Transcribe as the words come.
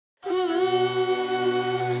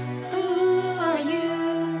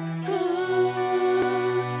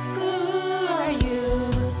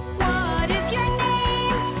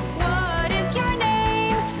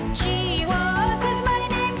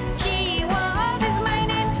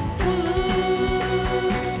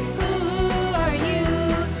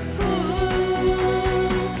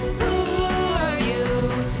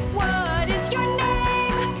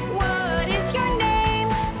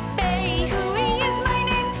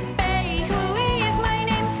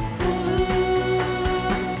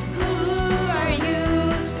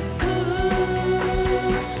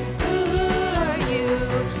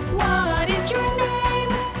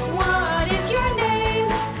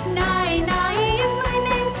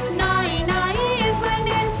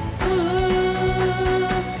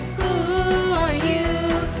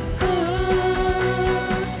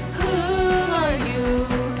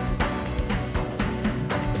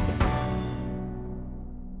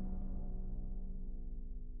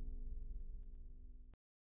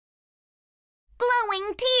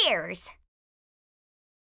shedding tears.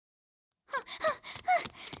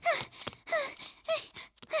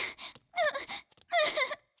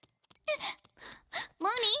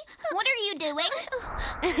 Muni, what are you doing?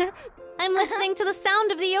 I'm listening to the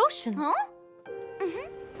sound of the ocean. Huh?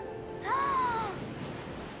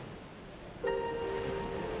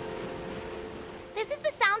 This is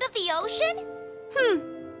the sound of the ocean?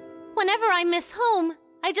 Whenever I miss home,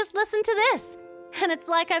 I just listen to this. And it's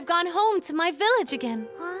like I've gone home to my village again.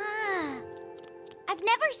 I've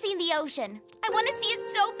never seen the ocean. I want to see it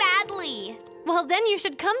so badly. Well, then you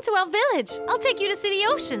should come to our village. I'll take you to see the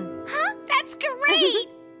ocean. Huh? That's great!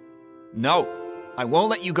 No, I won't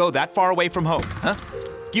let you go that far away from home, huh?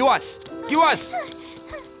 Giwas! Giwas!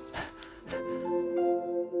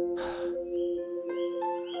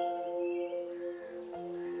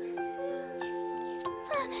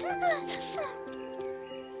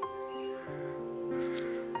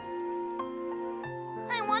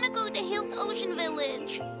 I want to go to Hill's Ocean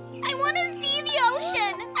Village. I want to see the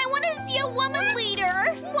ocean. I want to see a woman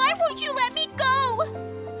leader. Why won't you let me go?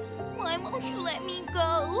 Why won't you let me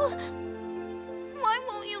go? Why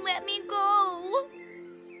won't you let me go?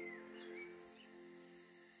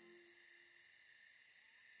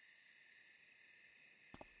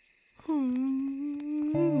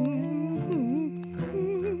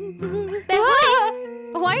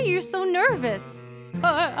 Maimai, why are you so nervous?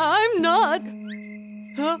 I'm not.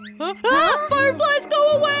 Fireflies,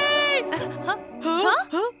 go away!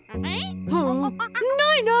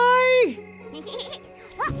 Nai-nai!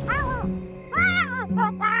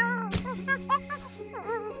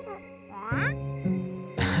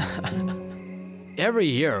 Every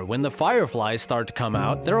year, when the fireflies start to come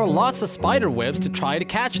out, there are lots of spider webs to try to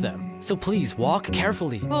catch them. So please walk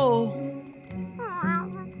carefully. Oh.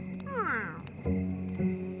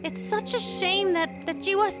 It's such a shame that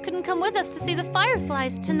Giwas couldn't come with us to see the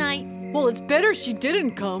fireflies tonight. Well, it's better she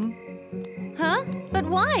didn't come. Huh? But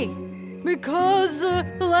why? Because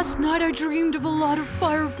last night I dreamed of a lot of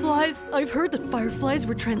fireflies. I've heard that fireflies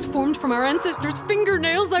were transformed from our ancestors'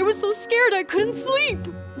 fingernails. I was so scared I couldn't sleep.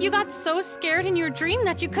 You got so scared in your dream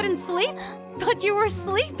that you couldn't sleep? But you were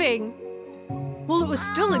sleeping. Well, it was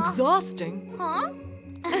still exhausting. Huh?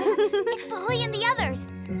 It's Bahui and the others.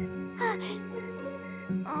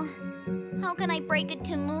 How can I break it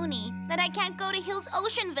to Muni that I can't go to Hill's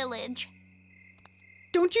Ocean Village?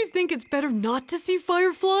 Don't you think it's better not to see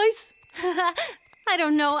fireflies? I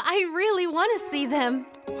don't know. I really want to see them.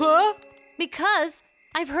 Huh? Because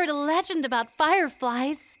I've heard a legend about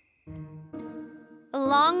fireflies. A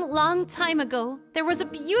long, long time ago, there was a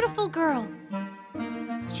beautiful girl.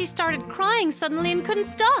 She started crying suddenly and couldn't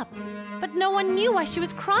stop, but no one knew why she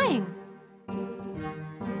was crying.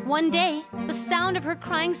 One day, the sound of her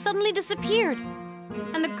crying suddenly disappeared,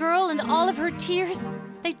 and the girl and all of her tears,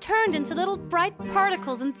 they turned into little bright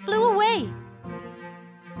particles and flew away.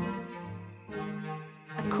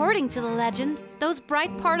 According to the legend, those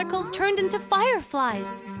bright particles turned into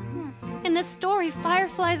fireflies. In this story,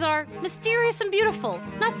 fireflies are mysterious and beautiful,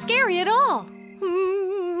 not scary at all.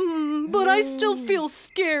 But I still feel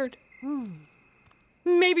scared.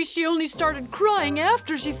 Maybe she only started crying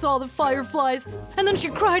after she saw the fireflies, and then she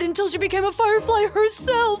cried until she became a firefly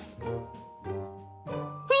herself.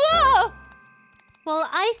 Ah! Well,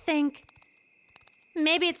 I think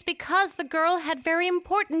maybe it's because the girl had very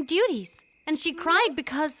important duties, and she cried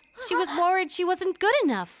because she was worried she wasn't good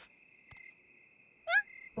enough.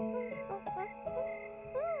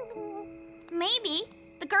 Maybe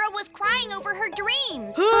the girl was crying over her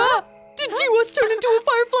dreams. Huh? Did Giwas turn into a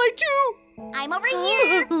firefly too? I'm over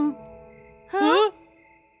here. Huh?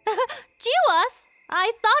 Giwas,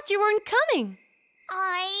 I thought you weren't coming.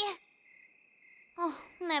 Oh,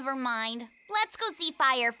 never mind. Let's go see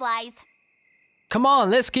fireflies. Come on,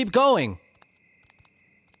 let's keep going.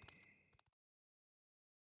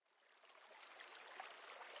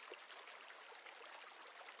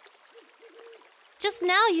 Just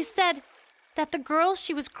now you said that the girl,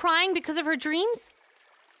 she was crying because of her dreams?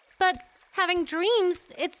 But having dreams,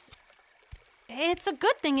 it's a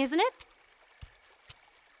good thing, isn't it?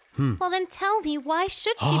 Well, then tell me, why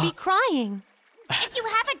should she be crying? If you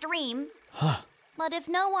have a dream, but if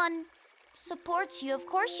no one supports you, of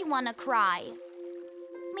course you want to cry.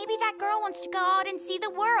 Maybe that girl wants to go out and see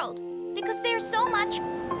the world, because there's so much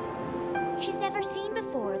she's never seen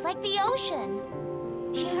before, like the ocean.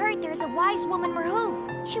 She heard there's a wise woman,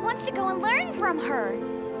 Rahu. She wants to go and learn from her.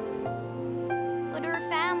 But her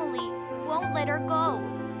family won't let her go.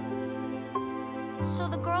 So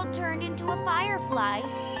the girl turned into a firefly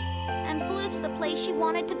and flew to the place she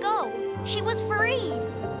wanted to go. She was free.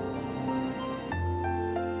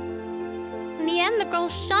 In the then the girl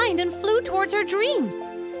shined and flew towards her dreams.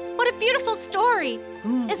 What a beautiful story,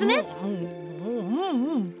 isn't it?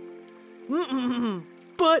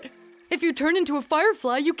 But if you turn into a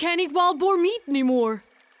firefly, you can't eat wild boar meat anymore.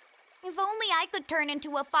 If only I could turn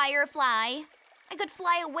into a firefly. I could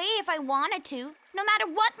fly away if I wanted to, no matter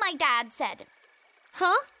what my dad said.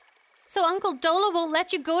 Huh? So Uncle Dola won't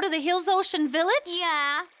let you go to the Hills Ocean Village?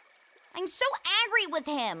 Yeah. I'm so angry with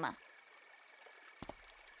him.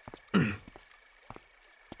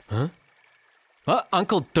 Huh?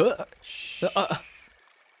 Uncle Dola?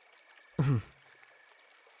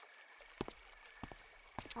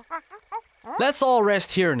 Let's all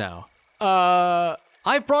rest here now.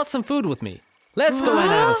 I've brought some food with me. Let's go and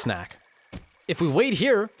have a snack. If we wait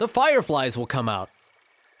here, the fireflies will come out.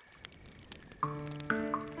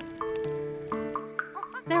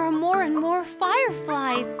 There are more and more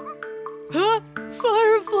fireflies. Huh?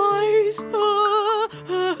 Fireflies!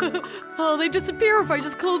 Oh, they disappear if I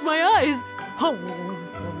just close my eyes.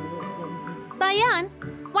 Bayan,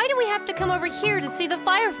 why do we have to come over here to see the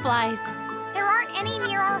fireflies? There aren't any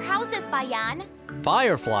near our houses, Bayan.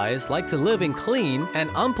 Fireflies like to live in clean and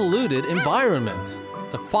unpolluted environments.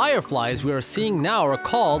 The fireflies we are seeing now are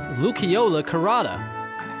called Luciola carata.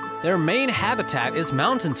 Their main habitat is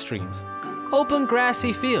mountain streams, open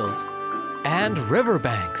grassy fields, and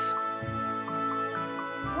riverbanks.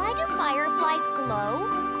 Why do fireflies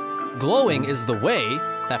glow? Glowing is the way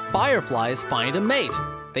that fireflies find a mate.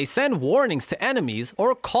 They send warnings to enemies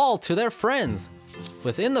or call to their friends.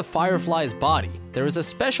 Within the firefly's body, there is a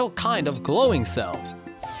special kind of glowing cell.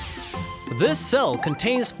 This cell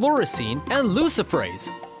contains fluorescein and luciferase.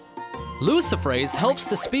 Luciferase helps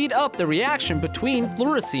to speed up the reaction between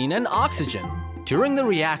fluorescein and oxygen. During the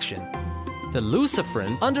reaction, the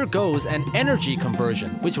luciferin undergoes an energy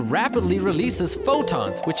conversion, which rapidly releases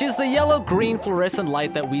photons, which is the yellow-green fluorescent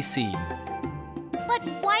light that we see. But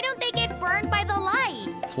why don't they get burned by the light?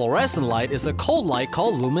 Fluorescent light is a cold light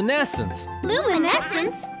called luminescence.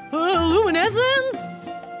 Luminescence? Luminescence?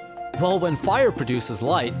 Well, when fire produces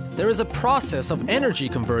light, there is a process of energy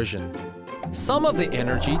conversion. Some of the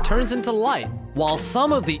energy turns into light, while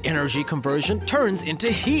some of the energy conversion turns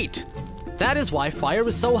into heat. That is why fire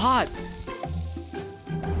is so hot.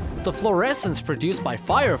 The fluorescence produced by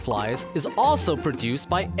fireflies is also produced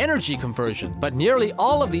by energy conversion, but nearly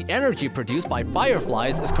all of the energy produced by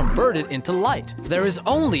fireflies is converted into light. There is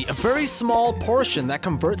only a very small portion that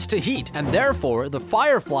converts to heat, and therefore the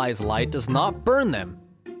firefly's light does not burn them.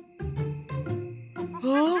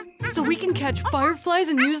 Huh? So we can catch fireflies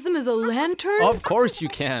and use them as a lantern? Of course you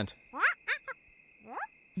can't.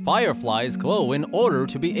 Fireflies glow in order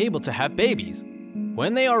to be able to have babies.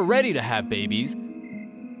 When they are ready to have babies,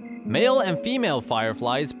 male and female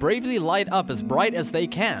fireflies bravely light up as bright as they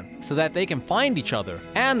can so that they can find each other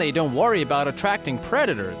and they don't worry about attracting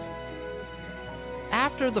predators.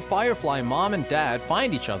 After the firefly mom and dad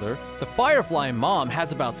find each other, the firefly mom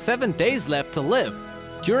has about 7 days left to live,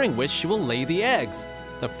 during which she will lay the eggs.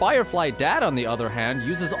 The firefly dad, on the other hand,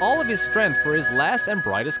 uses all of his strength for his last and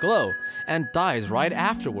brightest glow and dies right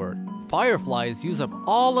afterward. Fireflies use up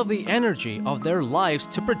all of the energy of their lives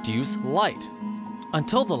to produce light,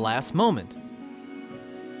 until the last moment.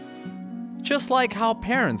 Just like how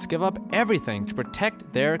parents give up everything to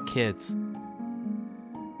protect their kids.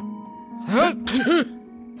 Who's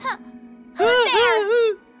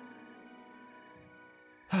there?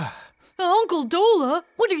 Uncle Dola,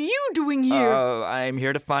 what are you doing here? I'm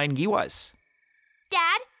here to find Giwas.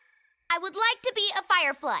 Dad, I would like to be a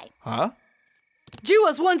firefly. Huh?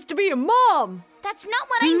 Giwas wants to be a mom! That's not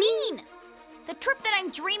what I mean. The trip that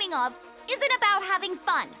I'm dreaming of isn't about having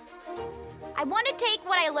fun. I want to take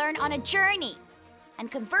what I learned on a journey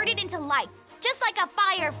and convert it into light, just like a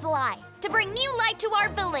firefly, to bring new light to our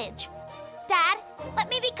village. Dad, let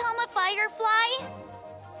me become a firefly?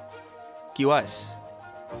 Giwas,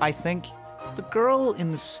 I think the girl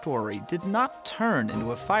in the story did not turn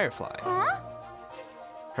into a firefly. Huh?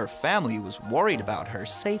 Her family was worried about her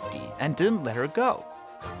safety and didn't let her go.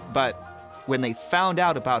 But when they found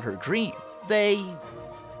out about her dream, they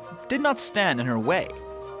did not stand in her way.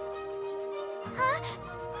 Huh?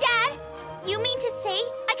 Dad, you mean to say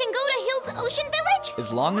I can go to Hills Ocean Village?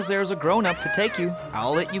 As long as there's a grown-up to take you,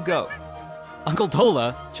 I'll let you go. Uncle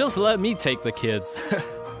Dola, just let me take the kids.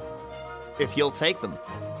 If you'll take them,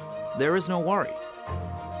 there is no worry.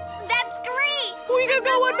 That's great! We can go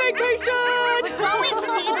on vacation! Going to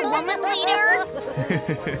see the woman leader?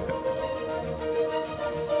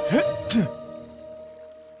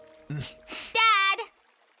 Dad,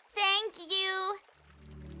 thank you.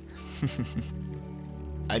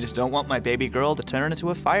 I just don't want my baby girl to turn into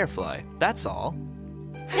a firefly, that's all.